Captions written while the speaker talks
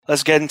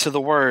let's get into the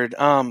word.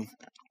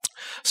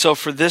 So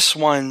for this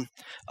one,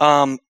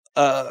 on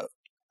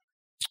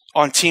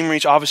Team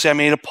Reach, obviously I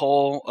made a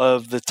poll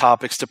of the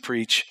topics to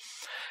preach.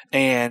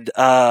 And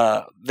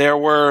there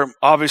were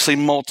obviously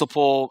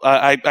multiple.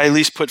 I at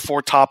least put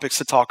 4 topics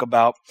to talk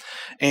about.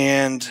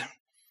 And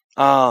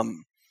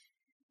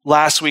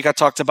last week I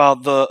talked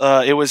about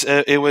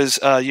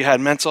you had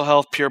mental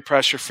health, peer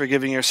pressure,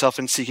 forgiving yourself,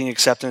 and seeking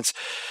acceptance.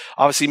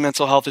 Obviously,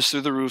 mental health is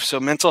through the roof. So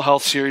mental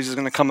health series is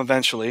going to come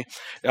eventually.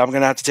 I'm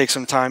going to have to take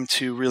some time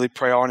to really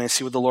pray on it and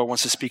see what the Lord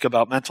wants to speak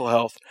about mental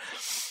health.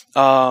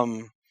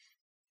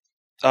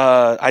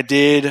 I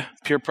did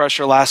peer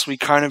pressure last week,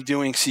 kind of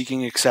doing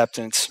seeking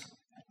acceptance.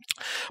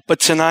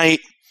 But tonight,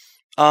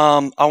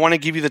 I want to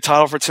give you the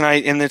title for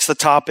tonight, and it's the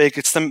topic.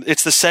 It's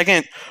the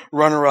second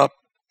runner-up,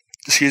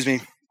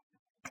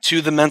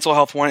 to the mental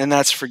health one, and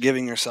that's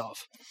forgiving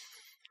yourself.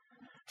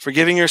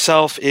 Forgiving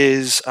yourself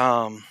is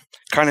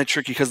kind of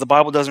tricky because the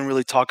Bible doesn't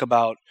really talk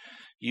about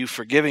you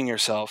forgiving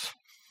yourself.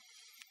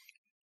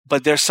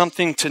 But there's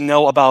something to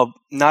know about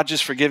not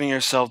just forgiving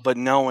yourself, but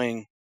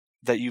knowing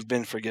that you've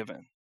been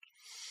forgiven.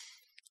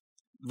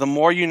 The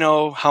more you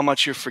know how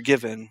much you're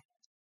forgiven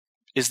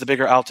is the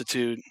bigger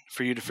altitude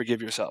for you to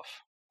forgive yourself.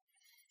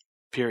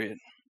 Period.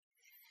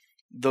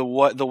 The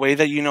way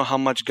that you know how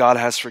much God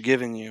has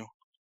forgiven you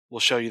will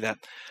show you that.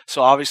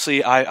 So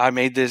obviously I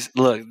made this.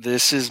 Look,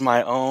 this is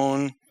my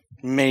own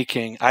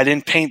making. I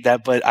didn't paint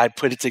that, but I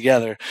put it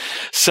together.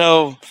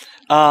 So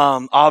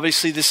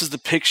obviously this is the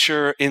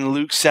picture in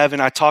Luke 7.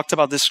 I talked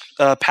about this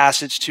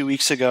passage 2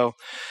 weeks ago.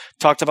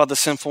 Talked about the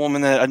sinful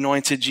woman that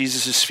anointed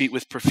Jesus' feet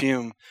with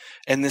perfume.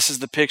 And this is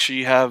the picture.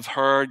 You have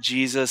her,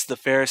 Jesus, the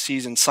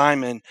Pharisees, and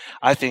Simon.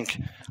 I'm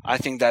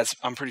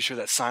pretty sure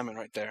that's Simon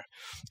right there.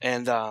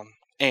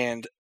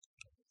 And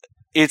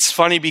it's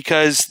funny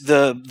because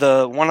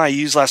the one I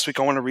used last week,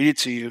 I want to read it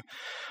to you.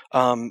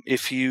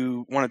 If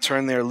you want to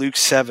turn there, Luke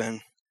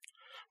 7,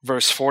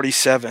 verse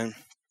 47.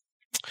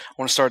 I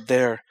want to start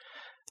there.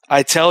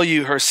 I tell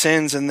you, her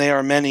sins, and they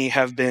are many,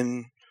 have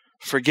been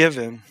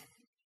forgiven.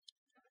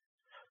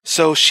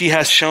 So she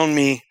has shown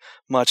me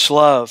much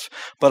love,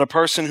 but a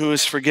person who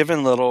is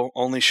forgiven little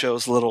only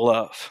shows little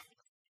love.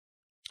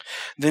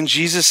 Then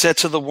Jesus said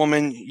to the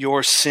woman,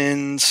 your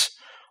sins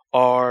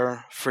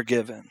are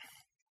forgiven.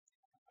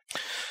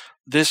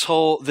 This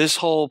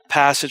whole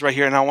passage right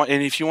here,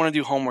 and if you want to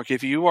do homework,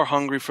 if you are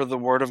hungry for the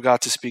word of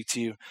God to speak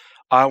to you,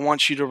 I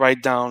want you to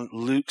write down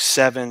Luke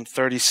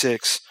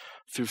 7:36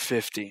 through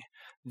 50.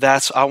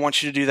 I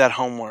want you to do that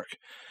homework.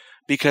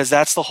 Because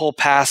that's the whole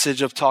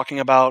passage of talking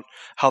about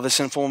how the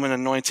sinful woman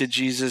anointed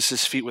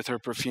Jesus' feet with her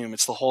perfume.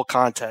 It's the whole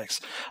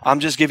context. I'm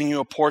just giving you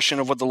a portion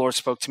of what the Lord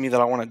spoke to me that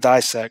I want to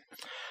dissect.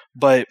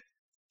 But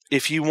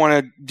if you want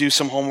to do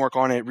some homework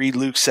on it, read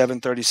Luke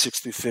 7:36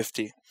 through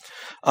 50.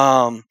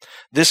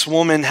 This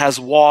woman has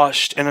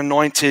washed and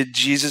anointed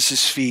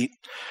Jesus' feet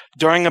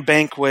during a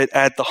banquet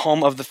at the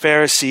home of the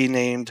Pharisee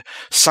named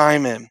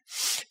Simon.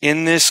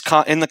 In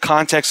the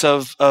context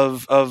of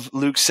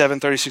Luke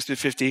 7:36 through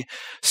 50,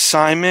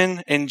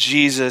 Simon and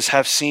Jesus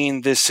have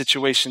seen this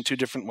situation 2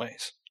 different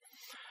ways.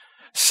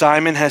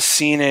 Simon has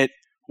seen it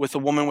with a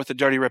woman with a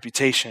dirty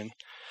reputation.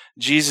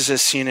 Jesus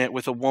has seen it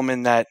with a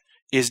woman that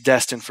is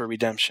destined for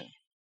redemption.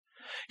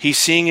 He's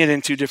seeing it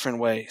in 2 different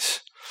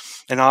ways.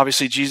 And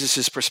obviously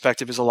Jesus'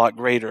 perspective is a lot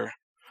greater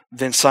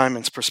than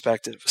Simon's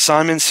perspective.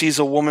 Simon sees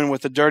a woman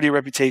with a dirty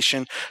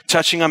reputation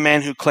touching a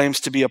man who claims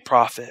to be a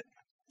prophet.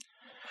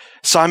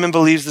 Simon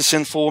believes the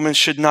sinful woman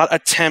should not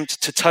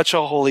attempt to touch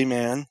a holy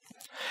man.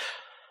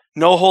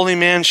 No holy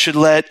man should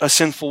let a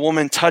sinful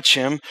woman touch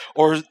him,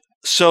 or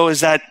so is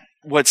that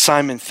what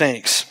Simon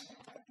thinks.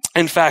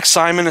 In fact,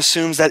 Simon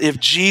assumes that if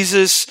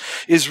Jesus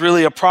is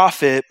really a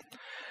prophet,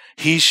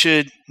 he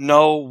should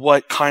know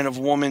what kind of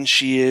woman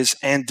she is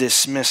and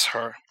dismiss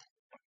her.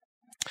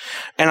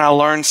 And I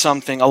learned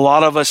something. A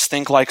lot of us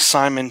think like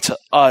Simon to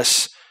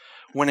us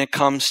when it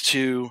comes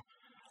to,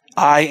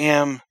 I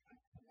am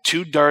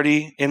too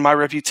dirty in my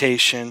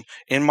reputation,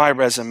 in my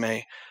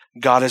resume.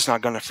 God is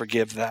not going to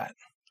forgive that.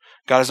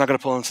 God is not going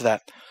to pull into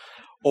that.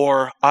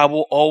 Or I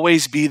will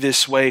always be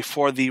this way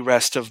for the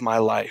rest of my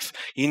life.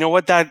 You know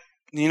what that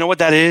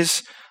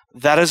is?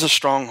 That is a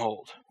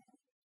stronghold.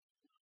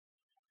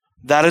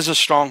 That is a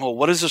stronghold.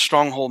 What does a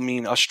stronghold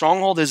mean? A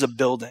stronghold is a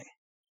building.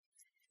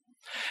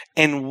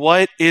 And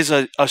what is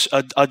a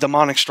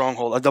demonic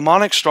stronghold? A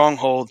demonic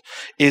stronghold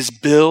is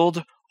built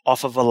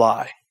off of a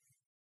lie.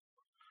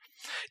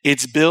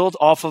 It's built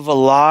off of a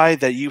lie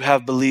that you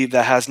have believed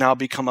that has now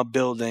become a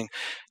building.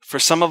 For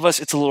some of us,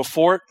 it's a little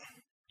fort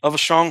of a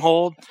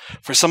stronghold.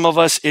 For some of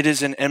us, it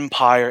is an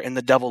empire and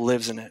the devil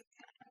lives in it.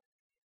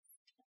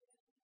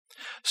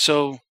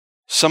 So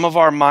some of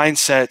our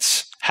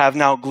mindsets have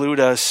now glued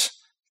us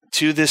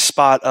to this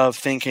spot of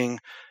thinking,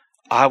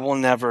 I will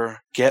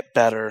never get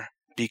better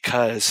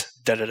because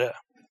da-da-da.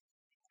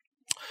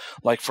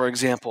 Like, for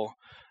example,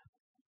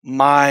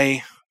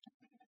 let's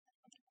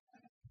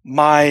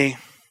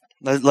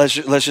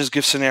just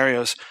give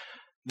scenarios.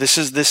 This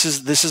is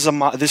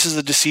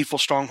a deceitful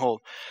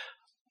stronghold.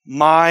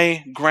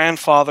 my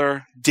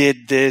grandfather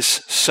did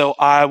this, so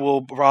I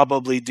will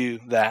probably do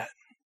that.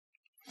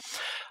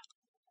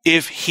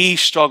 If he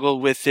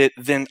struggled with it,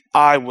 then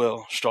I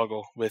will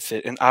struggle with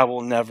it, and I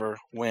will never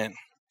win.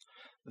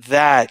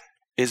 That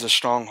is a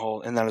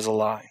stronghold, and that is a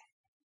lie.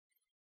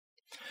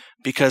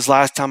 Because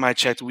last time I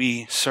checked,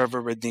 we serve a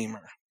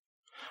Redeemer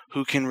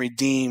who can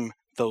redeem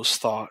those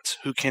thoughts,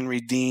 who can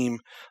redeem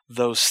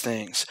those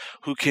things,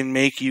 who can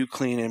make you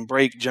clean and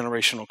break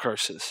generational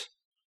curses.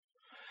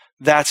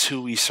 That's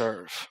who we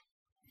serve.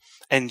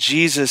 And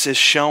Jesus is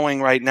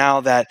showing right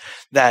now that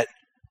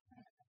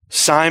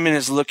Simon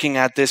is looking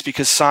at this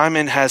because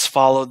Simon has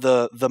followed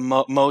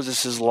the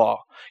Moses'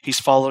 law. He's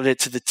followed it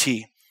to the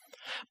T.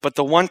 But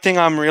the one thing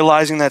I'm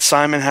realizing that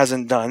Simon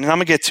hasn't done, and I'm going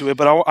to get to it,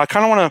 but I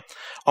kind of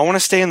want to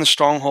stay in the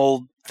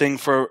stronghold thing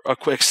for a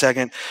quick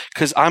second,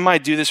 because I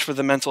might do this for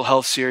the mental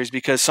health series,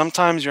 because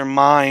sometimes your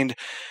mind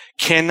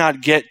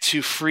cannot get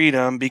to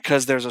freedom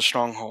because there's a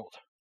stronghold.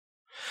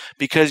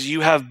 Because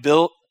you have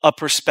built a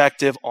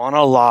perspective on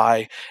a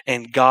lie,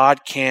 and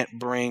God can't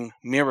bring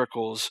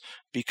miracles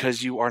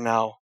because you are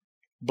now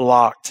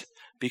blocked,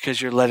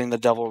 because you're letting the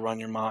devil run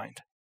your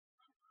mind.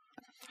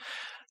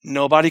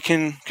 Nobody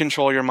can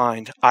control your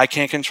mind. I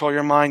can't control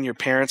your mind. Your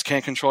parents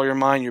can't control your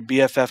mind. Your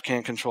BFF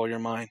can't control your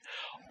mind.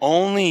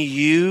 Only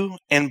you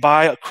and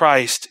by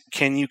Christ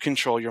can you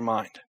control your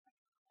mind.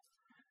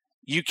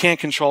 You can't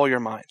control your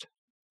mind.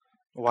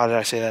 Why did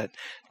I say that?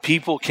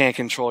 People can't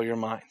control your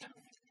mind,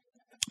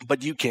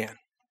 but you can.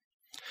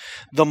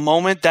 The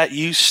moment that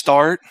you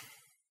start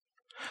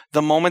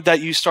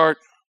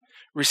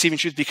receiving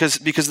truth, because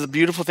the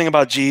beautiful thing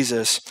about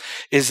Jesus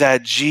is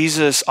that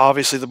Jesus,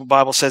 obviously the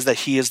Bible says that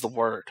he is the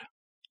Word.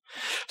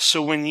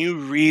 So when you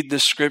read the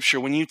Scripture,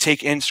 when you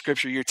take in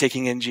Scripture, you're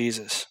taking in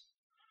Jesus.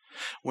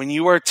 When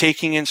you are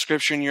taking in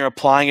Scripture and you're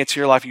applying it to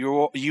your life,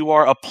 you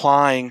are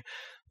applying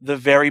the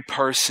very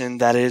person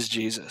that is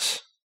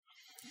Jesus.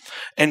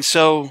 And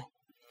so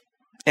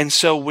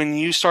when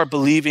you start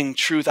believing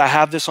truth, I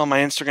have this on my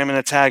Instagram in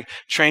a tag,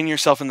 train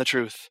yourself in the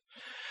truth.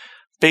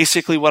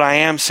 Basically, what I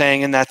am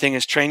saying in that thing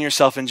is train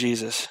yourself in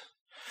Jesus.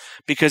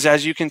 Because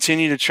as you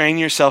continue to train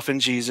yourself in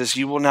Jesus,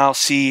 you will now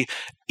see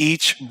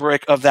each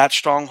brick of that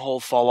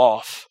stronghold fall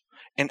off.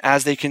 And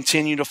as they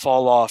continue to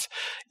fall off,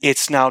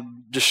 it's now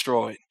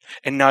destroyed.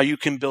 And now you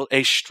can build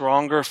a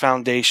stronger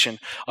foundation.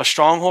 A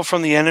stronghold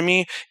from the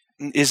enemy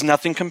is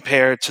nothing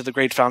compared to the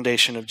great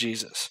foundation of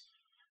Jesus.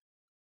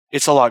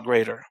 It's a lot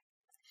greater.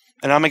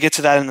 And I'm going to get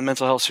to that in the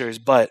mental health series.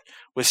 But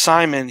with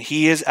Simon,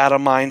 he is at a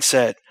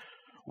mindset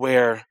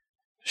where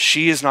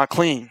she is not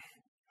clean.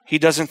 He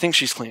doesn't think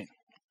she's clean.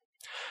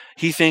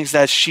 He thinks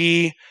that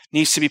she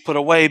needs to be put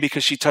away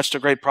because she touched a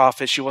great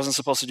prophet. She wasn't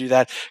supposed to do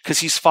that, because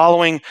he's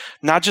following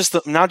not just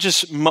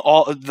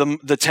all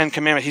the 10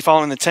 Commandments. He's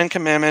following the 10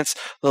 Commandments,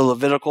 the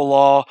Levitical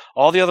law,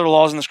 all the other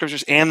laws in the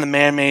Scriptures, and the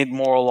man-made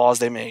moral laws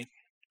they made.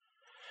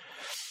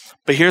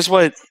 But here's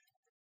what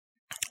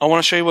I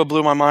want to show you, what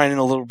blew my mind in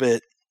a little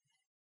bit.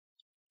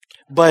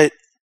 But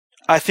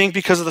I think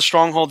because of the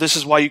stronghold, this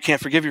is why you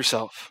can't forgive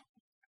yourself.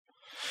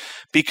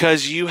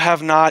 Because you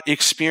have not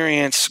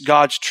experienced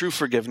God's true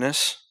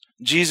forgiveness,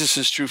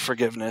 Jesus' true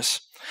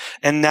forgiveness,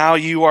 and now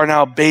you are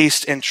now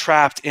based and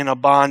trapped in a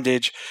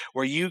bondage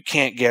where you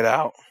can't get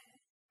out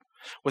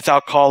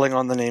without calling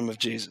on the name of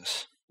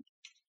Jesus.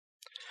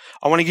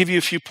 I want to give you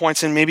a few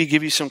points and maybe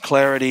give you some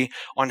clarity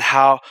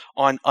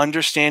on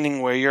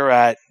understanding where you're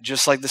at,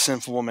 just like the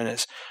sinful woman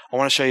is. I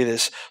want to show you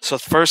this. So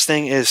the first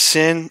thing is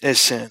sin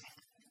is sin.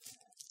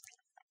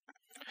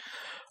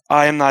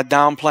 I am not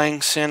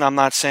downplaying sin. I'm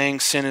not saying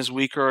sin is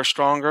weaker or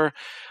stronger.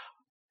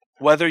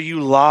 Whether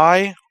you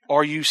lie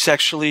or you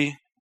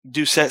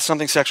do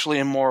something sexually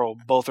immoral,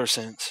 both are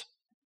sins.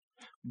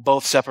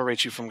 Both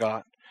separate you from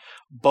God.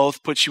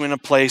 Both put you in a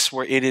place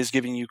where it is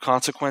giving you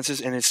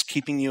consequences and it's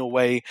keeping you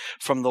away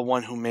from the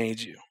one who made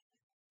you.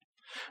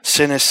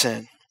 Sin is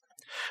sin.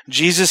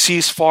 Jesus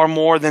sees far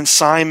more than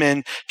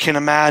Simon can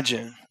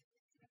imagine.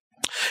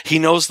 He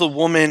knows the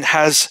woman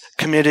has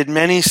committed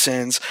many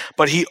sins,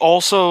 but he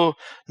also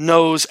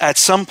knows at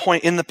some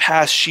point in the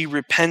past she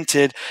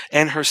repented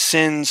and her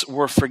sins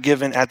were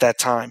forgiven at that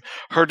time.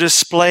 Her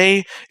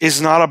display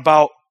is not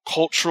about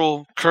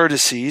cultural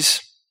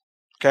courtesies,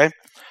 okay?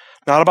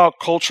 Not about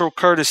cultural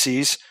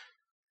courtesies.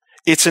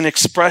 It's an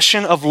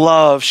expression of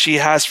love she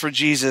has for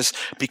Jesus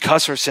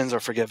because her sins are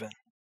forgiven.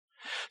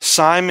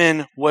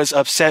 Simon was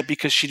upset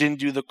because she didn't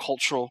do the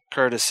cultural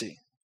courtesy.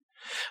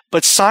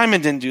 But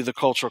Simon didn't do the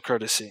cultural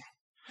courtesy.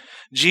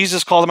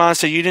 Jesus called him out and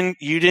said, you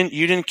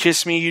didn't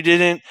kiss me. You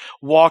didn't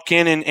walk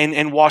in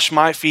and wash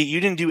my feet. You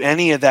didn't do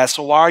any of that.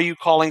 So why are you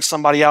calling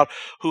somebody out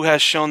who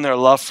has shown their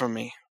love for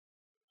me?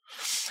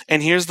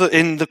 And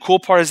the cool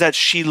part is that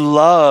she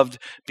loved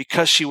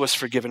because she was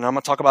forgiven. I'm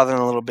going to talk about that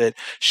in a little bit.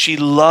 She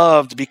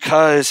loved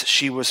because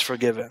she was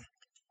forgiven.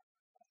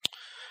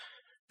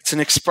 It's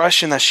an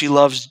expression that she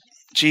loves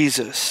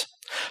Jesus.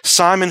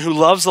 Simon, who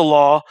loves the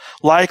law,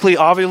 likely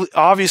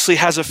obviously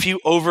has a few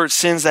overt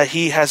sins that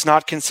he has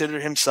not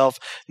considered himself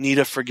need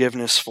of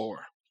forgiveness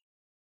for.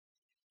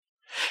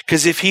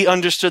 Because if he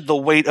understood the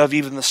weight of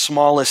even the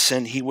smallest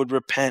sin, he would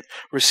repent,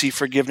 receive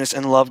forgiveness,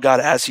 and love God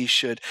as he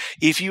should.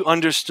 If you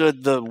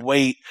understood the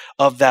weight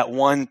of that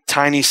one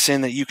tiny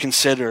sin that you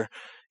consider,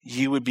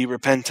 you would be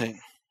repenting.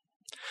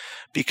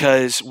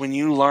 Because when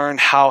you learn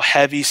how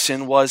heavy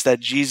sin was that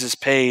Jesus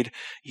paid,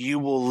 you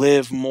will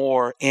live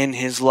more in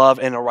his love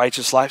and a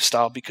righteous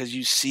lifestyle because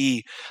you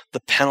see the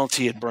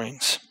penalty it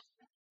brings,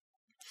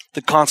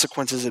 the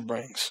consequences it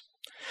brings.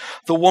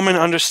 The woman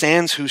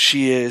understands who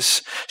she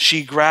is.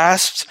 She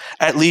grasps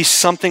at least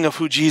something of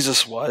who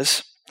Jesus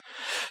was,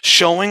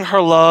 showing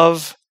her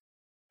love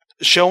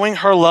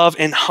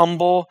in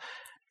humble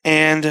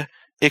and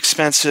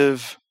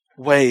expensive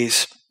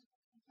ways.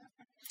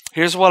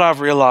 Here's what I've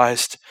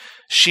realized.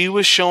 She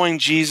was showing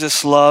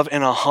Jesus love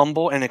in a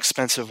humble and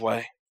expensive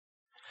way.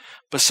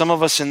 But some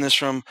of us in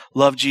this room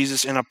love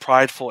Jesus in a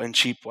prideful and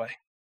cheap way.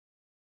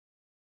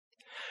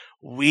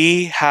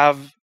 We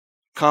have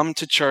come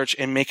to church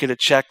and make it a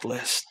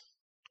checklist.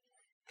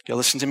 Okay,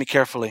 listen to me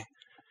carefully,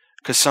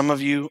 because some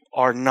of you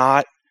are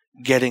not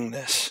getting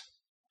this.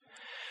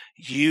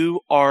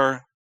 You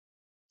are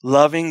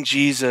loving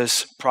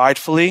Jesus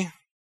pridefully,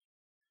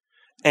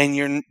 and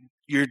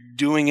you're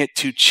doing it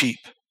too cheap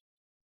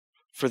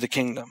for the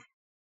kingdom.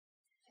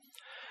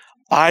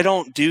 I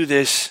don't do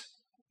this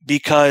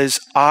because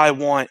I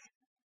want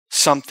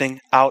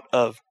something out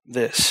of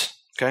this,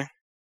 okay?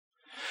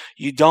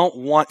 You don't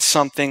want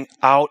something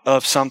out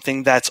of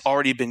something that's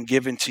already been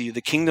given to you.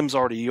 The kingdom's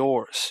already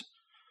yours.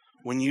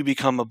 When you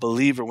become a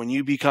believer, when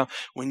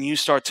you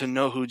start to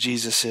know who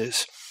Jesus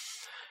is.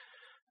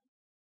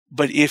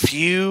 But if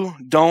you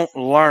don't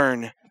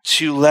learn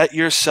to let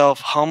yourself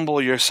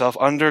humble yourself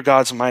under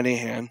God's mighty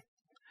hand,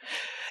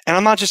 and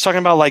I'm not just talking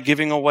about like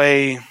giving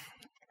away,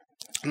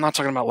 I'm not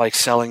talking about like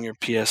selling your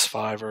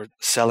PS5 or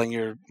selling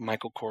your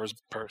Michael Kors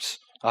purse.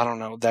 I don't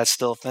know. That's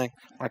still a thing,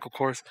 Michael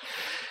Kors.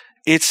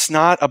 It's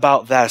not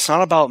about that. It's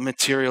not about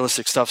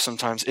materialistic stuff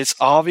sometimes. It's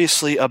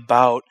obviously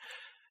about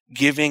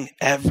giving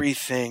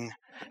everything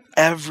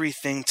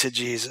to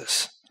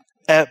Jesus,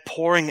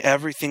 pouring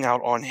everything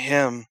out on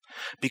him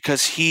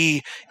because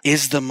he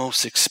is the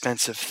most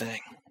expensive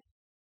thing.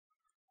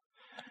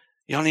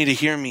 Y'all need to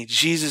hear me.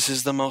 Jesus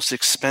is the most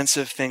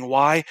expensive thing.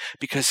 Why?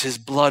 Because his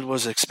blood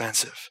was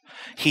expensive.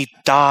 He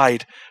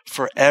died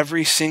for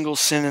every single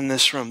sin in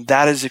this room.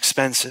 That is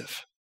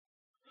expensive.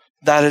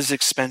 That is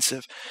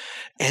expensive.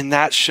 And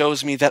that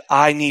shows me that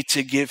I need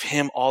to give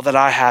him all that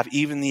I have,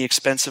 even the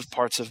expensive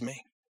parts of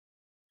me.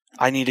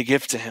 I need to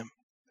give to him.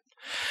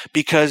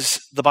 Because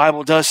the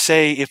Bible does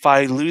say if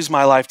I lose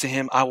my life to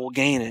him, I will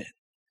gain it.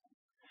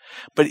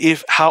 But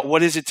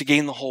what is it to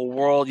gain the whole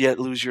world yet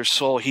lose your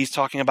soul? He's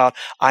talking about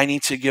I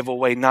need to give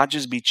away, not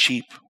just be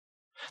cheap.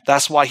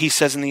 That's why he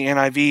says in the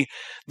NIV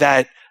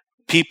that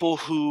people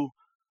who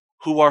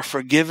are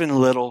forgiven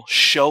little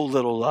show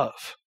little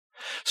love.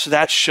 So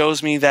that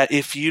shows me that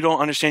if you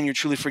don't understand you're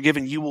truly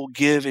forgiven, you will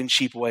give in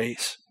cheap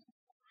ways.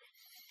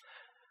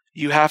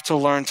 You have to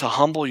learn to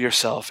humble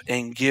yourself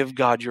and give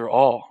God your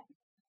all.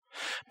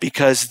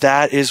 Because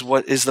that is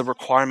what is the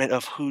requirement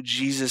of who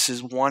Jesus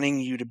is wanting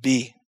you to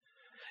be.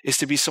 Is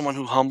to be someone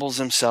who humbles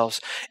themselves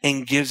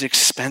and gives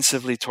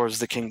expensively towards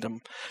the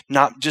kingdom.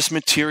 Not just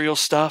material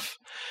stuff,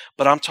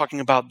 but I'm talking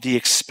about the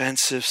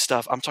expensive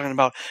stuff. I'm talking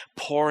about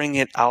pouring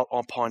it out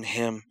upon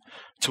him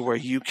to where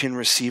you can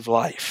receive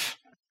life.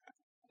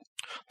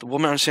 The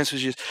woman understands who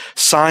she is.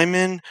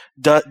 Simon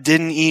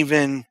didn't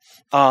even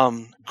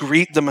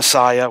greet the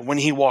Messiah when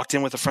he walked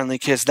in with a friendly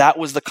kiss. That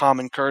was the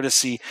common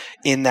courtesy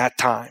in that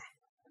time.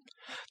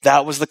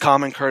 That was the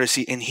common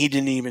courtesy, and he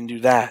didn't even do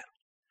that.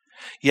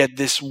 Yet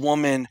this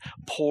woman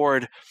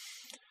poured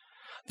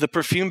the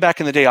perfume back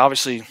in the day.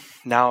 Obviously,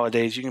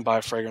 nowadays you can buy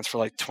a fragrance for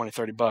like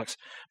 $20-$30.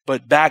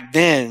 But back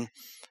then,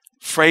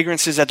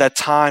 fragrances at that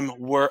time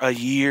were a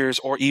year's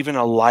or even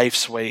a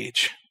life's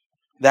wage.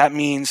 That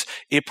means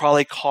it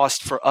probably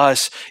cost for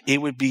us,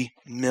 it would be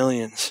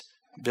millions,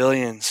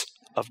 billions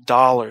of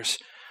dollars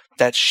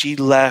that she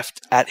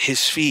left at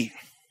his feet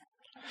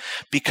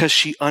because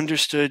she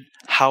understood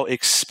how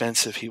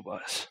expensive he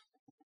was.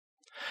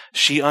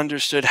 She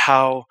understood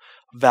how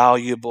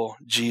valuable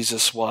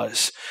Jesus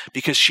was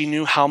because she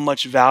knew how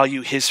much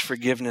value his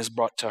forgiveness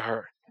brought to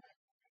her.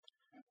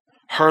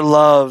 Her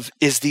love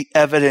is the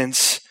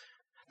evidence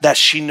that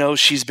she knows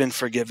she's been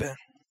forgiven.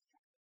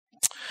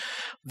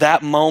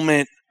 That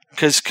moment,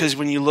 because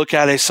when you look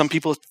at it, some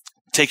people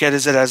take it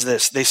as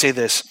this. They say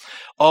this,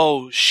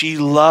 oh, she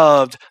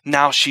loved,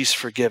 now she's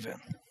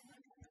forgiven.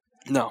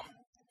 No.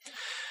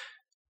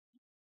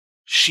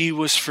 She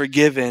was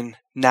forgiven,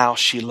 now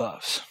she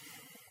loves.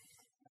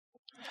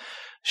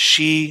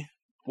 She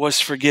was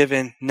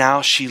forgiven,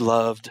 now she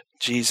loved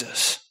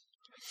Jesus.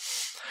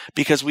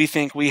 Because we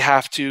think I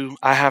have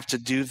to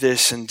do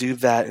this and do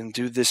that and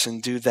do this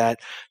and do that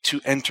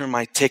to enter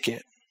my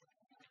ticket.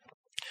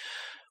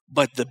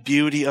 But the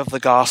beauty of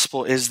the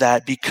gospel is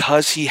that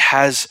because he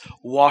has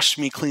washed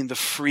me clean, the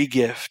free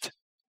gift,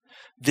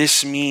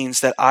 this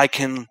means that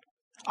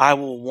I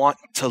will want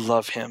to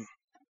love him.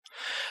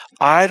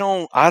 I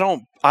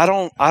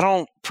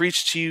don't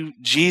preach to you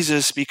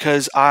Jesus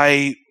because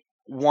I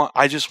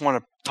just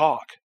want to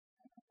talk.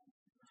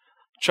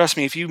 Trust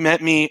me, if you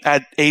met me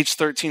at age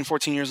 13,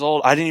 14 years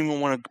old, I didn't even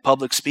want to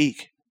public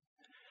speak.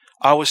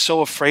 I was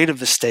so afraid of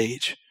the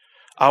stage.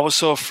 I was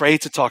so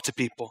afraid to talk to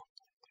people.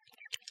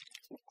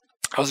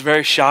 I was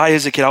very shy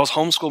as a kid. I was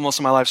homeschooled most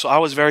of my life, so I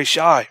was very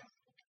shy.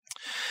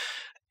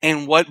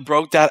 And what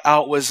broke that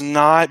out was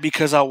not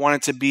because I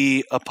wanted to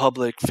be a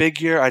public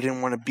figure. I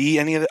didn't want to be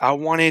any of it. I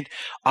wanted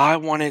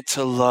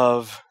to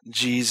love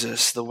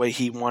Jesus the way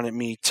he wanted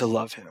me to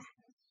love him.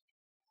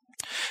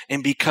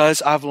 And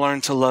because I've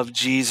learned to love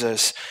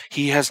Jesus,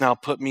 he has now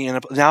put me in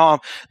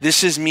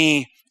this is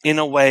me in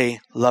a way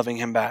loving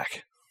him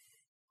back.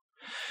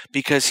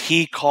 Because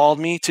he called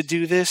me to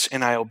do this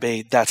and I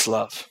obeyed. That's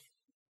love.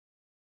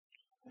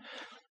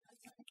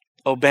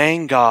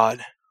 Obeying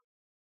God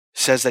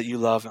says that you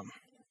love him.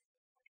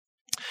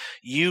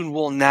 You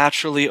will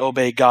naturally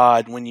obey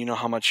God when you know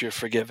how much you're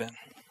forgiven.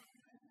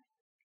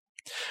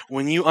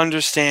 When you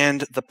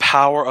understand the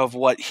power of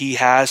what he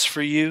has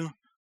for you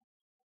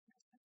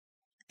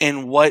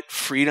and what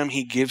freedom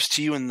he gives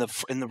to you in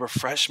the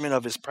refreshment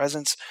of his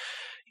presence,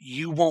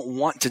 you won't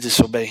want to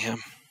disobey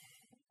him.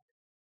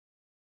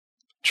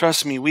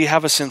 Trust me, we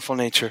have a sinful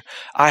nature.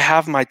 I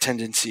have my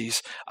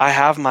tendencies. I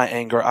have my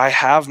anger. I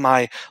have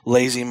my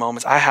lazy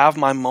moments. I have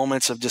my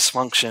moments of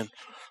dysfunction.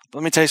 But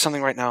let me tell you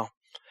something right now.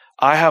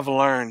 I have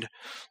learned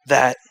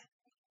that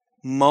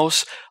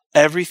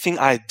everything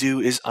I do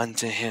is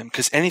unto him,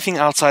 because anything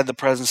outside the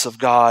presence of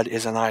God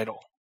is an idol.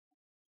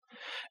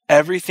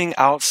 Everything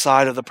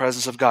outside of the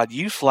presence of God,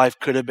 youth life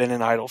could have been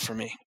an idol for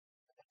me.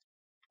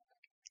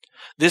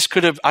 I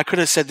could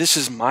have said, this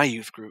is my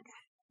youth group.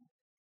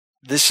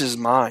 This is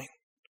mine.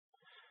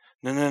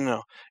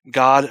 No.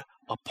 God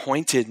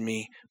appointed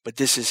me, but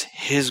this is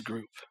his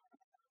group.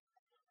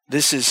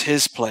 This is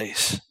his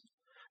place.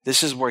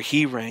 This is where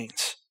he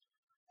reigns.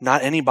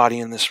 Not anybody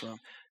in this room.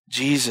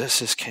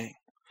 Jesus is king.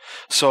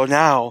 So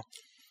now,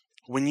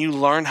 when you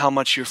learn how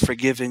much you're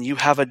forgiven, you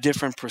have a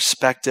different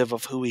perspective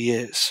of who he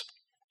is.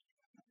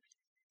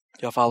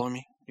 Y'all follow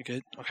me? You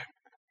good?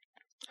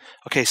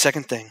 Okay,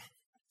 second thing.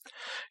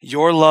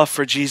 Your love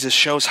for Jesus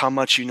shows how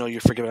much you know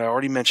you're forgiven. I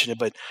already mentioned it,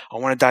 but I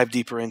want to dive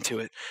deeper into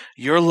it.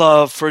 Your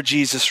love for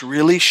Jesus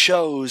really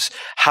shows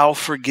how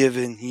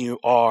forgiven you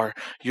are.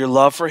 Your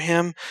love for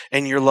him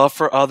and your love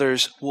for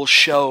others will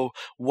show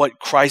what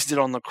Christ did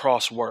on the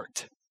cross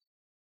worked.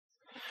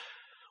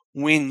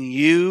 When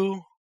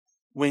you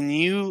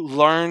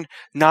learn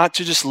not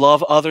to just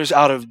love others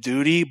out of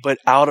duty, but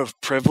out of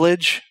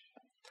privilege,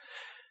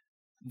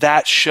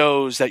 that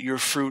shows that your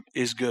fruit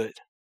is good.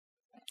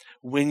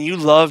 When you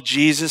love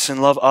Jesus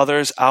and love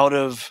others out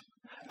of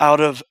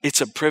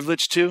it's a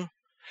privilege to,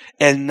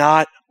 and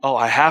not, oh,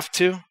 I have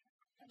to,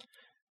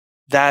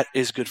 that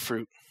is good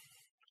fruit.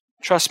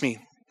 Trust me,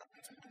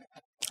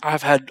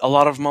 I've had a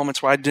lot of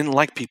moments where I didn't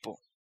like people.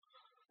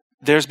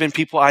 There's been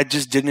people I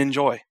just didn't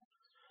enjoy.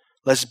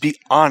 Let's be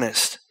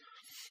honest.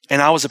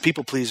 And I was a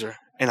people pleaser,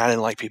 and I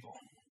didn't like people.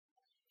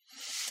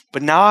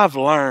 But now I've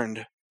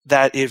learned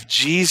that if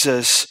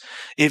Jesus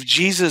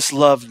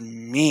loved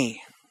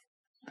me,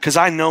 because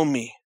I know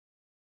me.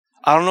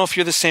 I don't know if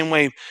you're the same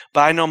way,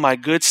 but I know my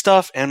good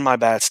stuff and my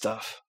bad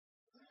stuff.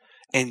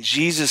 And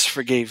Jesus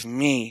forgave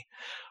me,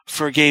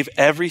 forgave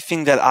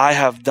everything that I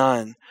have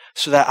done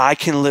so that I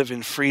can live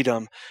in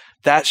freedom.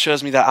 That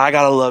shows me that I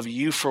got to love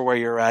you for where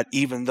you're at,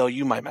 even though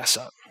you might mess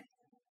up.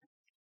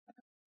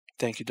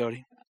 Thank you,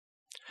 Dodie.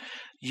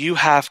 You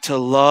have to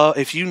love,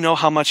 if you know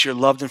how much you're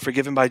loved and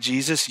forgiven by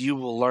Jesus, you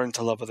will learn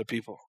to love other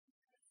people.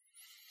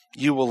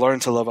 You will learn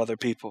to love other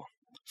people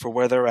for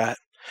where they're at.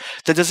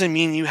 That doesn't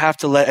mean you have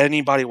to let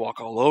anybody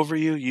walk all over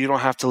you. You don't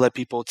have to let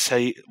people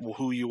say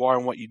who you are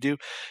and what you do.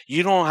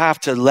 You don't have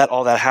to let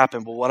all that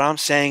happen. But what I'm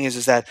saying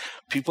is that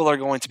people are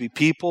going to be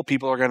people.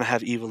 People are going to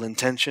have evil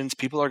intentions.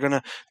 People are going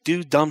to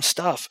do dumb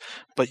stuff.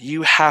 But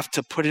you have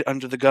to put it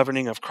under the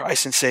governing of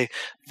Christ and say,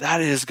 that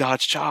is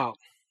God's child.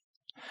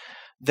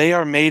 They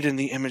are made in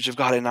the image of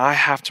God. And I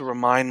have to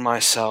remind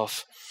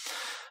myself,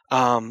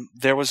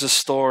 there was a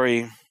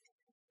story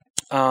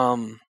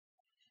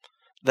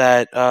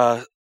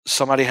that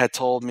somebody had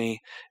told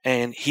me,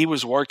 and he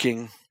was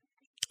working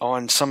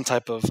on some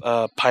type of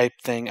pipe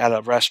thing at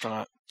a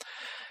restaurant.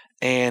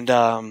 And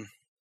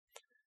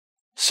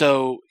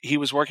so he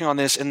was working on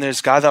this, and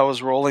this guy that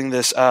was rolling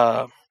this,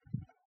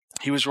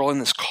 he was rolling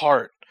this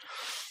cart,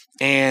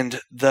 and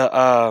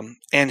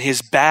and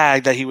his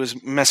bag that he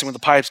was messing with the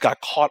pipes got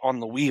caught on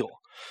the wheel,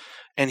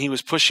 and he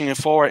was pushing it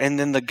forward, and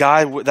then the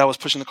guy that was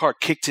pushing the cart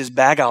kicked his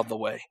bag out of the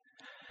way,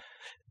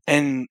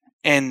 and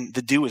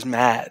the dude was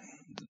mad.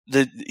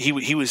 He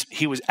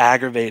was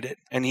aggravated,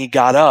 and he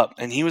got up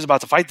and he was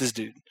about to fight this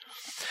dude.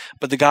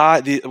 But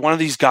one of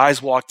these guys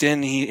walked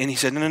in, and he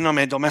said, no,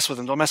 man, don't mess with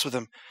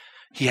him.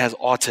 He has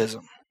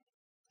autism.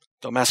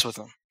 Don't mess with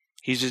him.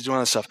 He's just doing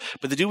this stuff.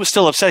 But the dude was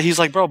still upset. He's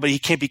like, bro, but he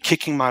can't be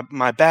kicking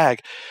my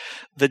bag.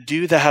 The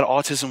dude that had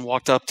autism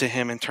walked up to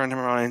him and turned him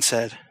around and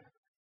said,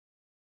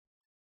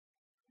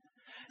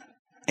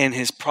 and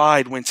his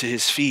pride went to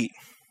his feet,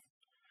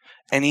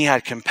 and he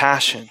had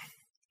compassion.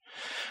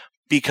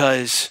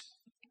 Because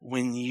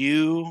when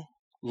you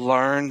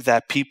learn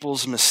that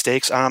people's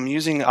mistakes, I'm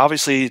using,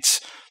 obviously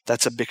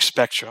that's a big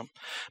spectrum,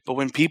 but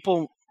when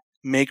people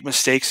make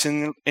mistakes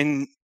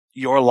in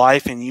your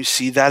life and you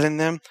see that in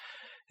them,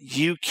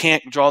 you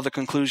can't draw the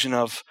conclusion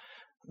of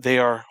they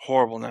are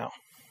horrible now.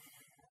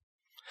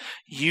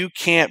 You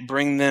can't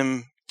bring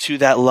them to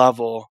that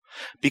level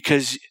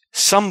because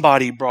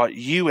somebody brought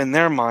you in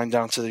their mind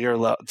down to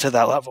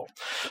that level.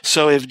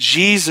 So if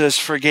Jesus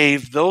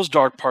forgave those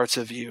dark parts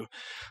of you,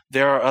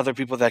 there are other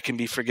people that can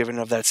be forgiven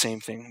of that same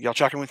thing. Y'all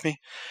tracking with me?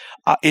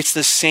 It's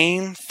the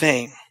same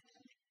thing.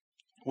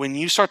 When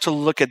you start to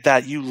look at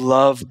that, you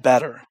love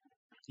better.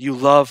 You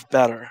love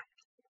better.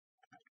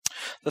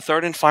 The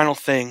third and final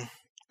thing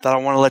that I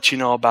want to let you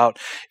know about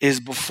is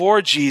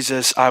before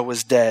Jesus, I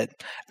was dead.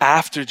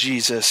 After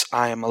Jesus,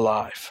 I am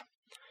alive.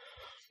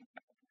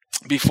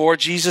 Before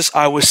Jesus,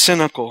 I was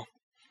cynical.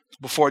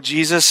 Before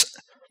Jesus,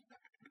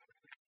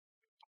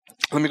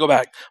 let me go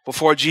back.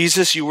 Before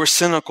Jesus, you were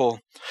cynical.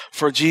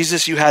 For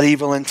Jesus, you had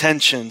evil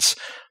intentions.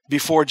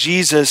 Before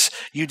Jesus,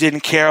 you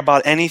didn't care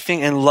about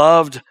anything and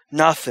loved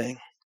nothing.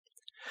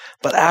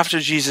 But after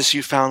Jesus,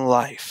 you found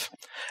life.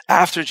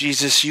 After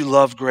Jesus, you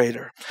love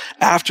greater.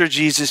 After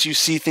Jesus, you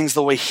see things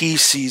the way he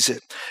sees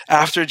it.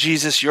 After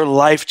Jesus, your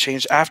life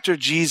changed. After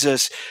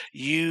Jesus,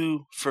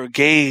 you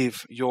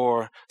forgave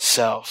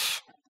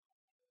yourself.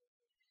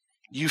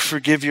 You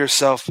forgive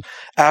yourself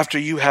after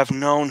you have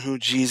known who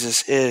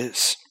Jesus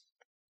is.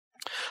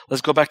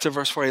 Let's go back to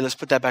verse 48. Let's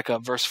put that back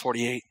up. Verse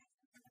 48.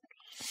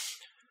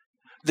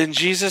 Then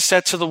Jesus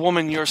said to the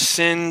woman, your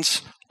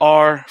sins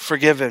are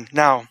forgiven.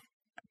 Now,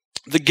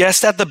 the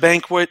guests at the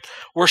banquet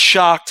were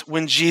shocked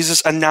when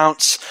Jesus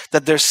announced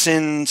that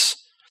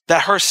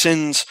her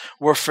sins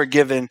were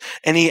forgiven.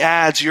 And he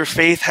adds, your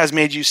faith has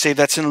made you saved.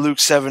 That's in Luke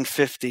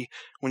 7:50.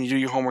 When you do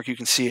your homework, you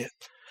can see it.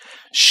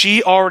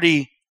 She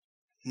already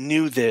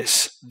knew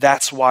this.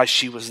 That's why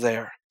she was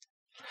there.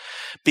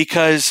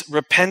 Because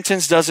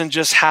repentance doesn't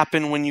just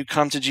happen when you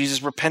come to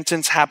Jesus.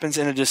 Repentance happens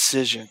in a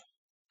decision.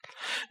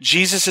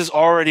 Jesus is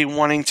already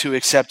wanting to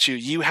accept you.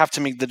 You have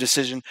to make the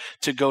decision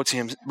to go to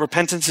him.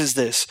 Repentance is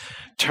this: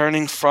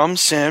 turning from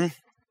sin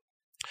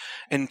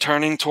and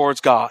turning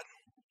towards God.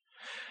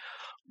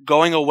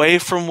 Going away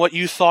from what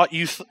you thought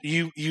you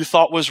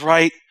thought was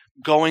right,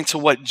 going to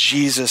what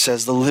Jesus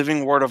says, the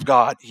living word of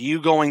God.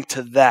 You going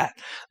to that.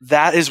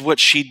 That is what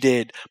she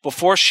did.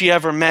 Before she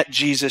ever met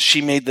Jesus,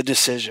 she made the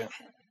decision.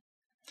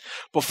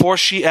 Before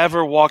she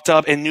ever walked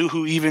up and knew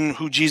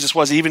who Jesus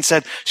was, he even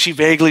said she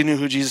vaguely knew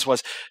who Jesus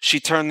was, she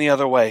turned the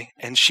other way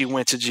and she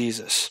went to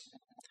Jesus.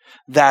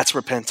 That's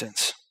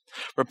repentance.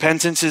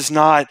 Repentance is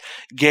not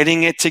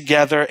getting it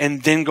together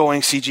and then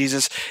going see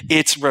Jesus.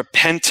 It's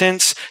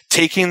repentance,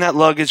 taking that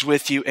luggage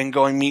with you and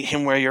going meet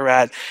him where you're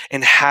at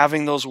and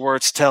having those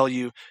words tell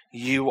you,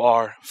 you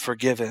are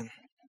forgiven.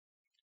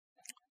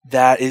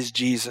 That is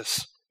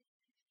Jesus.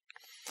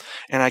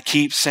 And I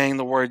keep saying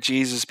the word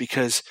Jesus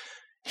because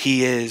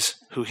he is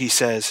who he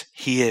says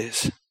he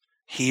is.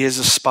 He is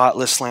a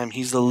spotless lamb.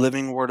 He's the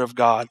living word of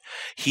God.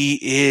 He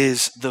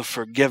is the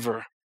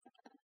forgiver.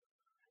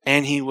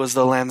 And he was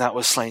the lamb that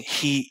was slain.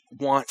 He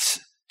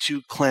wants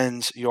to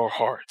cleanse your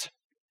heart.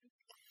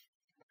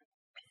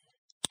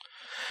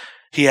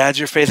 He adds,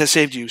 your faith has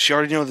saved you. She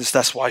already knew this.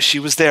 That's why she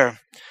was there.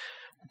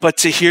 But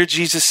to hear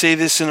Jesus say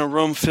this in a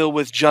room filled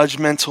with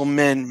judgmental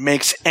men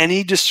makes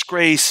any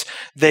disgrace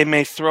they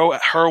may throw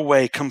at her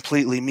way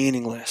completely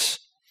meaningless.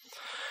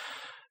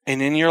 And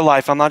in your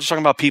life, I'm not just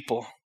talking about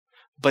people,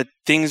 but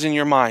things in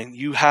your mind.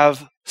 You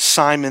have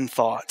Simon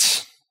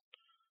thoughts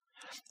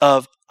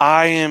of,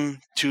 I am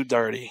too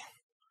dirty.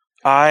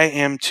 I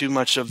am too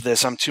much of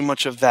this. I'm too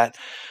much of that.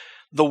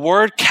 The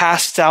word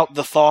cast out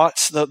the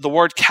thoughts, the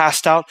word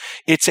cast out,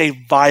 it's a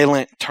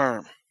violent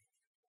term.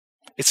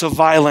 It's a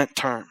violent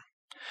term.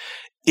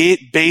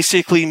 It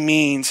basically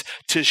means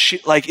to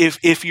shoot, like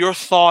if your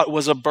thought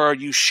was a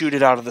bird, you shoot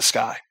it out of the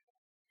sky.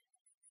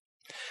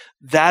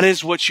 That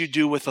is what you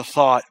do with a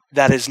thought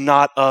that is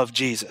not of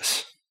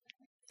Jesus.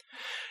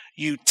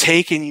 You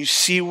take and you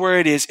see where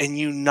it is and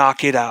you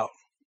knock it out.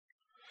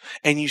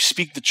 And you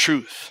speak the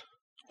truth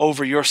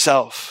over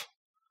yourself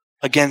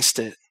against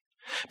it.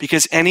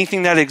 Because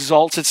anything that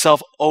exalts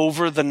itself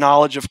over the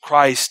knowledge of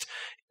Christ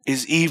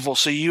is evil.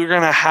 So you're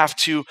going to have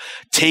to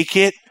take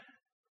it,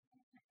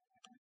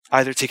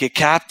 either take it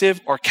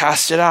captive or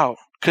cast it out.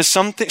 Because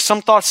some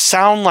thoughts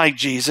sound like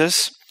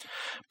Jesus,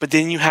 but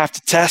then you have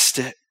to test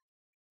it.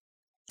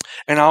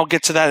 And I'll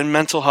get to that in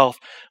mental health,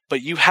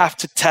 but you have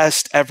to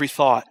test every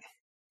thought.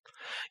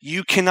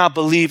 You cannot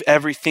believe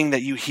everything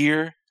that you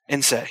hear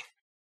and say.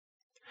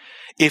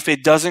 If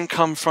it doesn't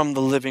come from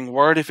the living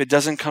word, if it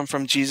doesn't come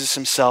from Jesus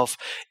himself,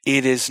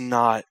 it is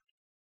not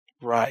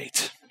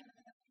right.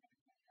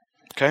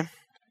 Okay?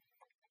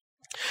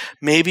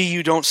 Maybe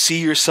you don't see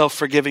yourself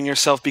forgiving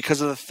yourself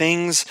because of the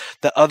things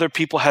that other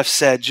people have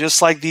said,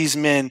 just like these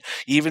men,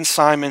 even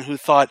Simon, who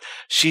thought,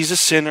 she's a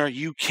sinner,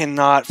 you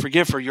cannot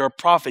forgive her, you're a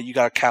prophet, you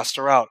got to cast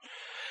her out.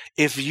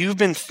 If you've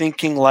been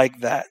thinking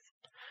like that,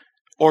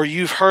 or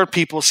you've heard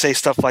people say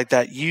stuff like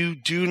that, you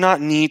do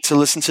not need to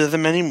listen to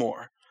them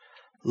anymore.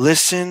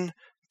 Listen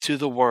to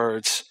the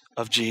words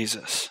of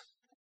Jesus.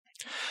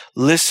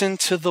 Listen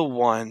to the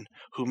one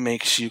who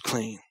makes you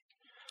clean.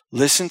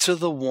 Listen to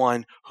the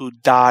one who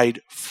died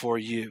for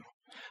you.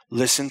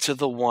 Listen to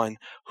the one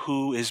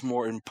who is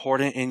more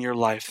important in your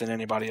life than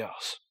anybody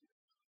else.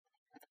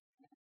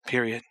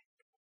 Period.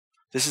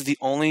 This is the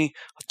only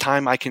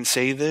time I can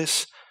say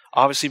this,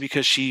 obviously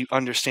because she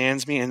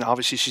understands me and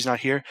obviously she's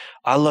not here.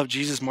 I love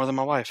Jesus more than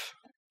my wife.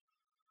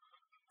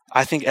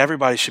 I think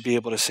everybody should be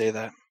able to say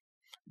that.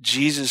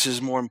 Jesus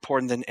is more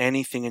important than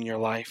anything in your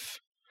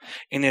life.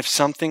 And if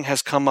something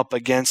has come up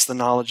against the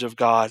knowledge of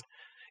God,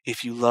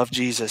 if you love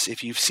Jesus,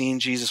 if you've seen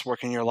Jesus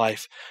work in your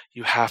life,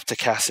 you have to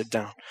cast it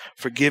down.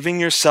 Forgiving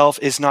yourself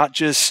is not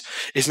just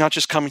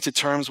coming to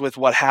terms with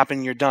what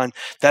happened, you're done.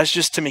 That's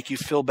just to make you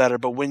feel better.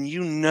 But when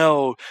you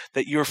know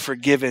that you're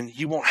forgiven,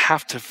 you won't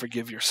have to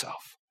forgive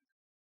yourself.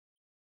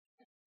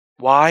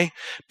 Why?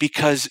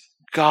 Because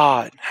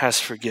God has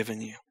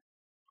forgiven you.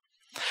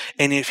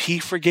 And if he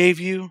forgave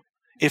you,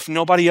 if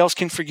nobody else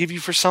can forgive you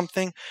for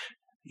something,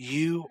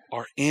 you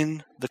are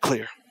in the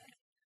clear.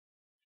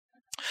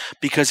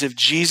 Because if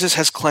Jesus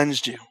has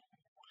cleansed you,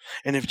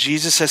 and if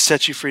Jesus has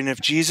set you free, and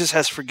if Jesus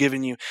has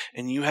forgiven you,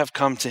 and you have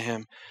come to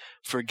him,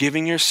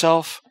 forgiving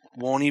yourself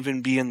won't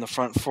even be in the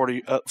front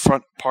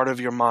part of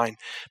your mind,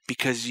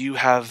 because you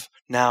have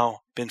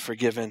now been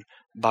forgiven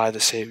by the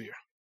Savior.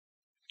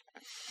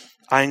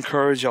 I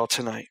encourage y'all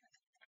tonight.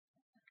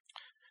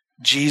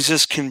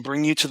 Jesus can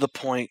bring you to the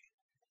point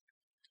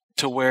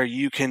to where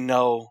you can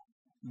know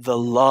the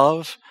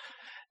love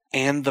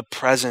and the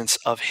presence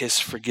of his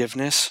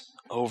forgiveness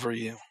over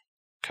you.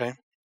 Okay?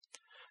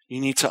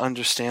 You need to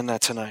understand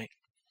that tonight.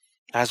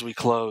 As we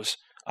close,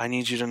 I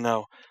need you to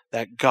know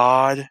that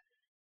God,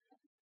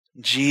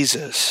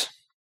 Jesus,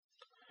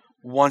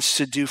 wants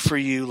to do for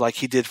you like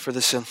he did for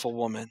the sinful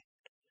woman.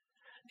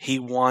 He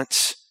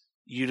wants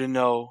you to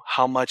know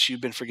how much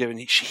you've been forgiven.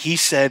 He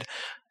said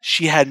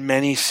she had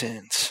many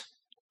sins.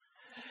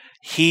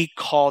 He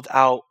called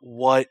out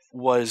what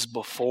was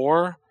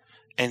before,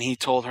 and he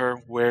told her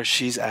where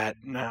she's at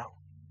now.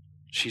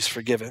 She's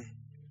forgiven.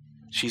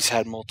 She's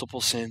had multiple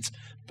sins,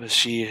 but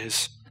she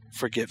is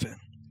forgiven.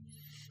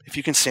 If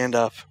you can stand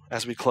up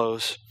as we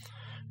close,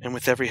 and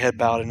with every head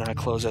bowed and eye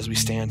closed as we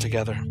stand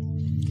together,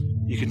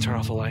 you can turn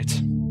off the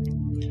lights.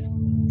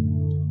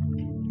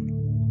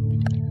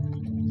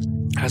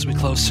 As we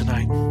close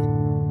tonight,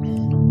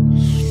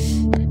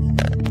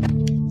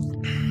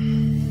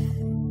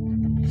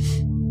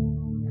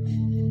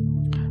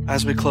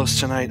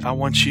 I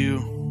want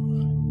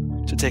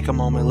you to take a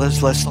moment. Let's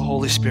the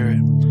Holy Spirit.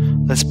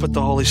 Let's put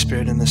the Holy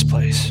Spirit in this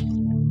place.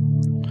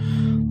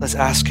 Let's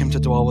ask him to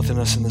dwell within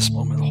us in this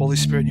moment. Holy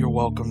Spirit, you're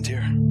welcomed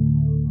here.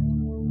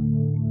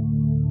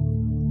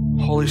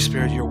 Holy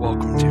Spirit, you're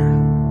welcomed here.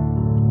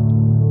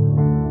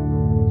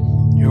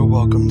 You're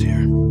welcomed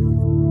here.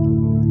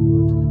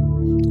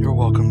 You're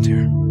welcomed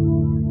here.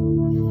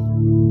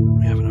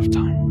 We have enough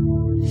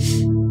time.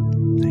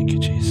 Thank you,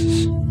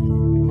 Jesus.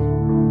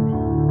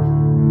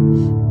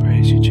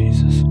 Praise you,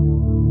 Jesus.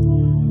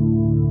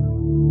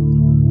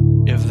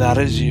 If that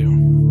is you,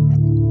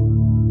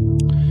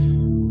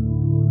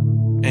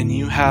 and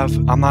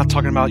I'm not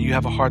talking about you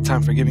have a hard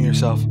time forgiving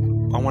yourself.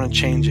 I want to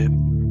change it.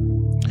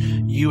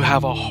 You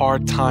have a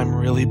hard time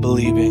really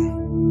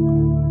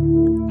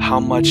believing how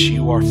much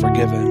you are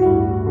forgiven.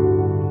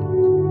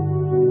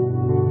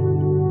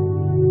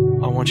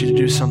 I want you to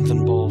do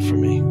something bold for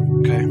me,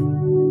 okay?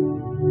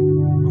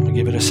 I'm going to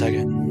give it a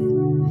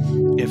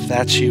second. If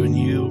that's you and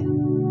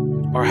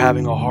you are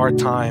having a hard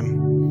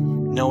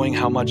time knowing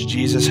how much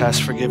Jesus has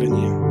forgiven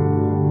you,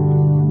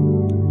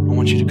 I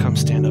want you to come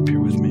stand up here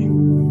with me.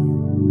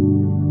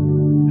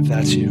 If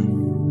that's you,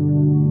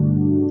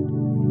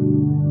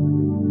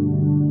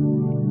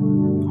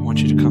 I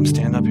want you to come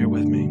stand up here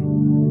with me,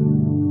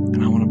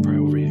 and I want to pray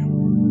over you.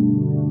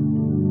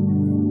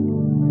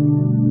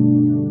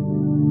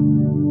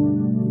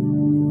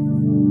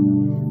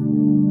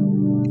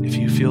 If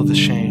you feel the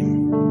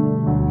shame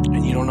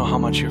and you don't know how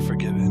much you're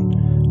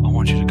forgiven, I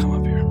want you to come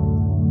up here.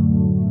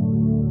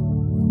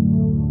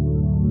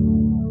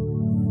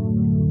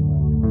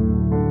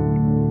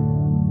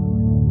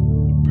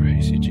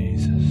 Praise you,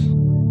 Jesus.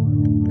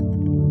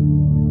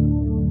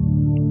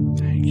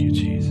 Thank you,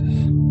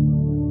 Jesus.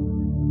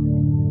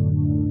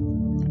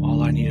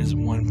 All I need is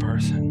one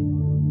person.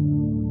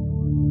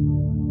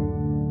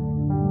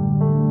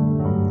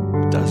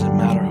 It doesn't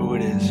matter who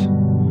it is,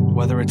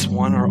 whether it's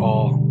one or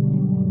all,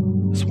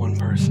 it's one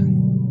person.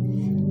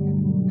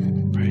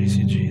 Praise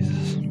you, Jesus.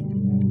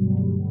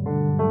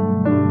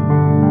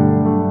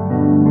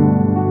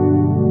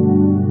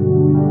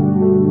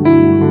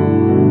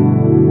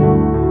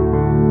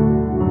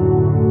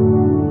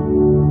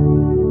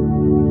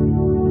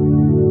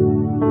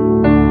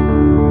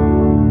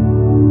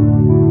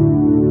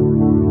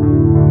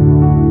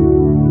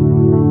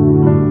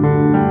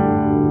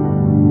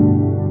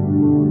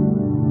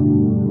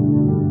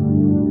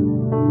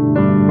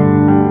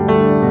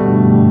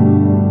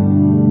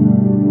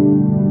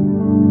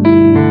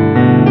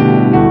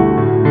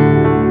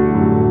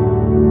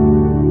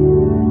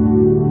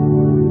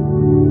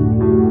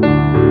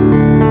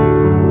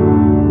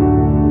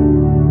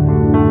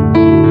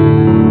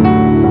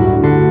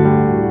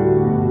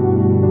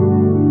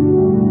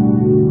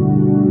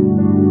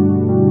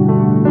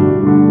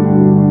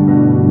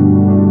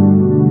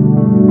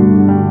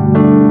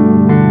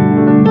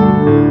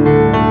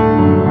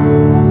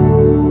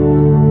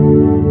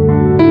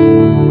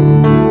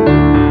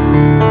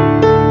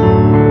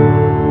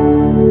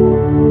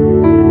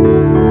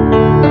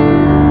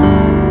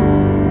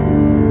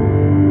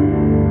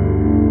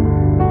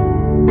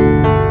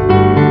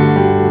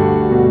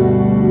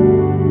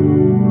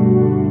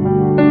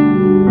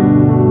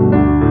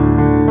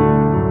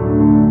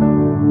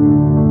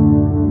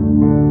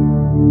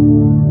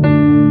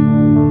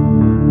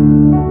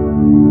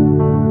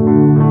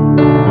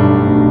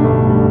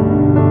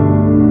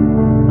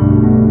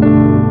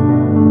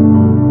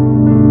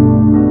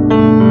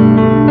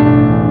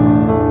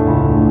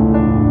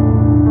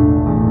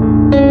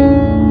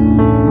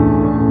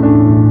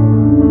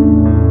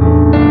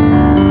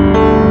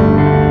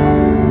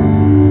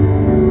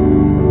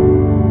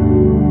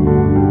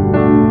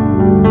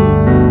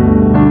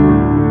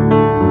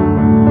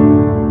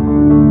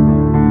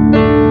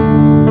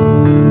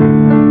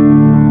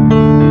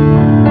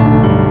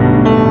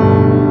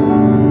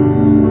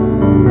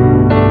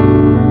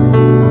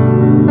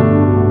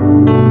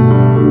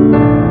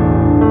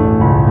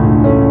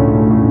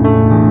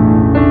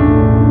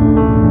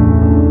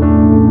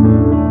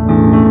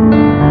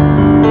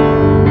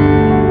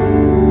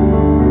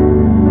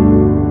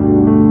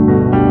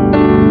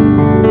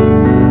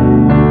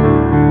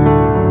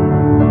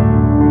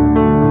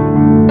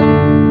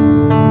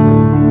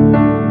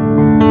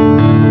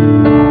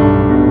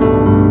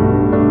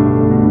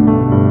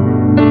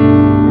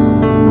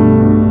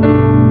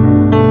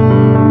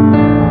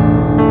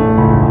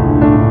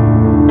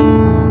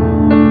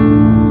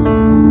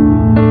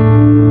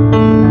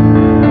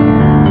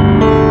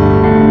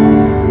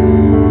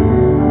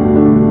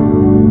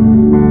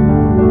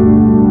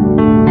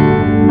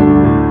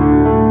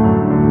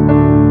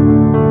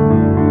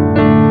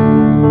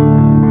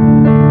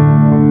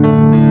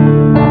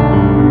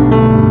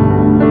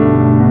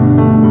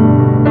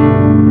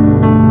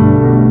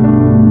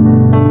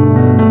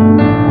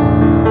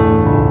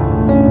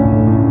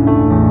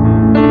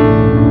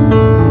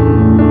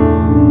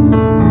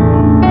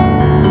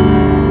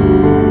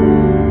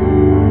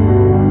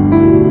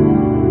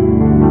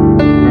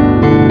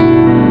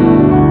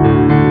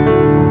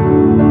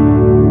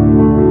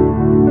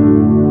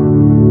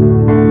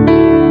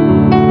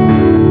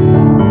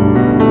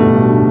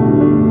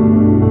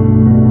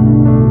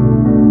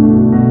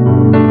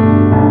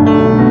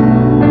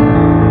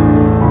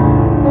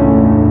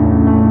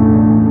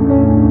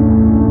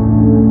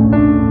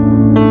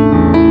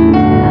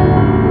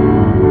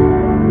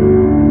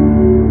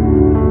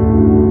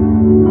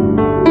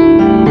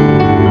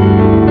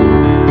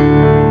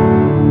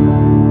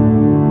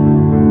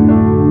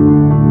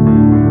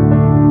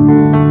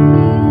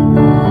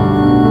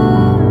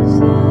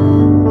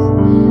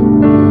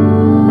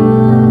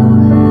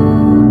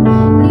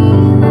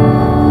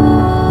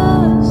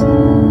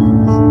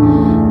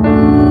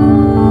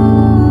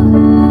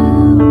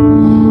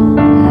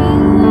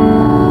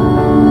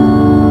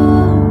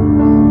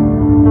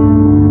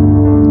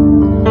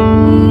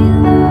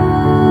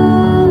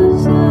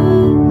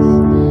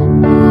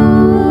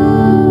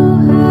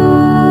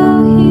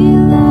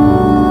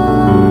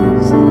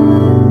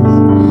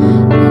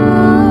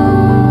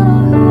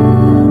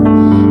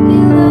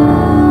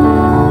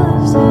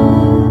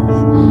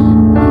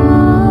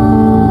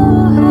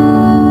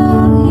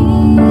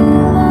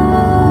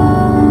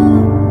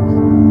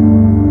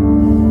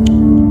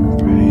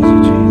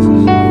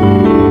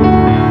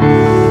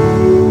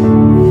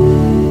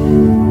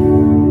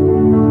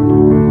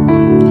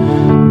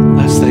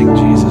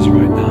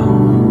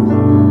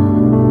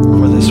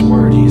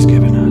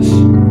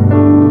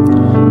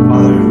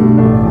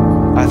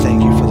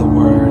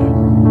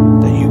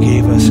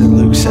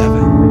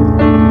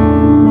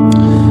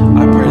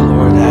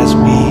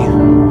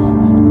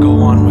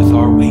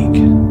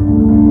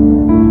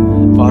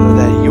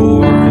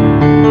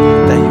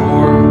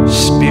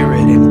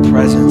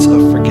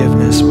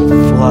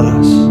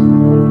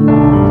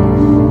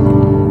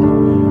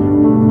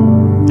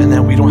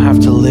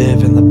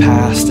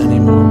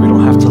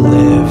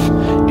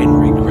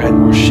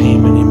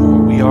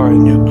 we are a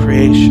new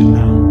creation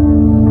now.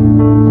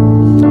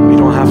 We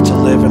don't have to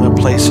live in a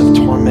place of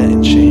torment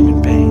and shame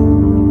and pain.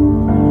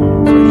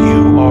 For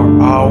you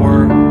are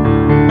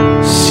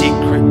our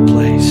secret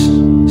place,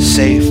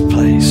 safe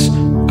place,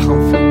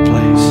 comfort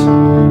place.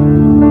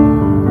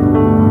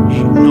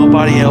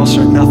 Nobody else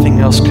or nothing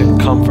else can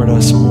comfort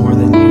us more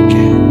than you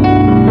can.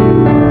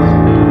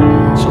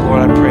 So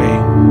Lord, I pray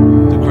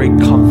the great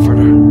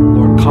comforter,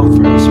 Lord,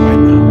 comfort us right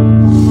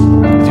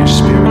now with your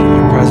Spirit and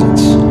your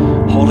presence.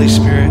 Holy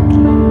Spirit,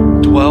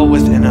 dwell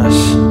within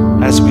us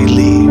as we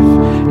leave.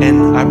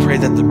 And I pray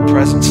that the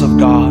presence of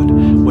God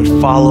would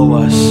follow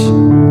us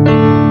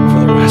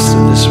for the rest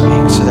of this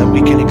week so that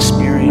we can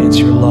experience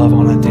your love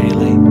on a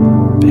daily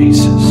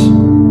basis.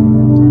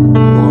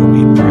 Lord,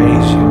 we pray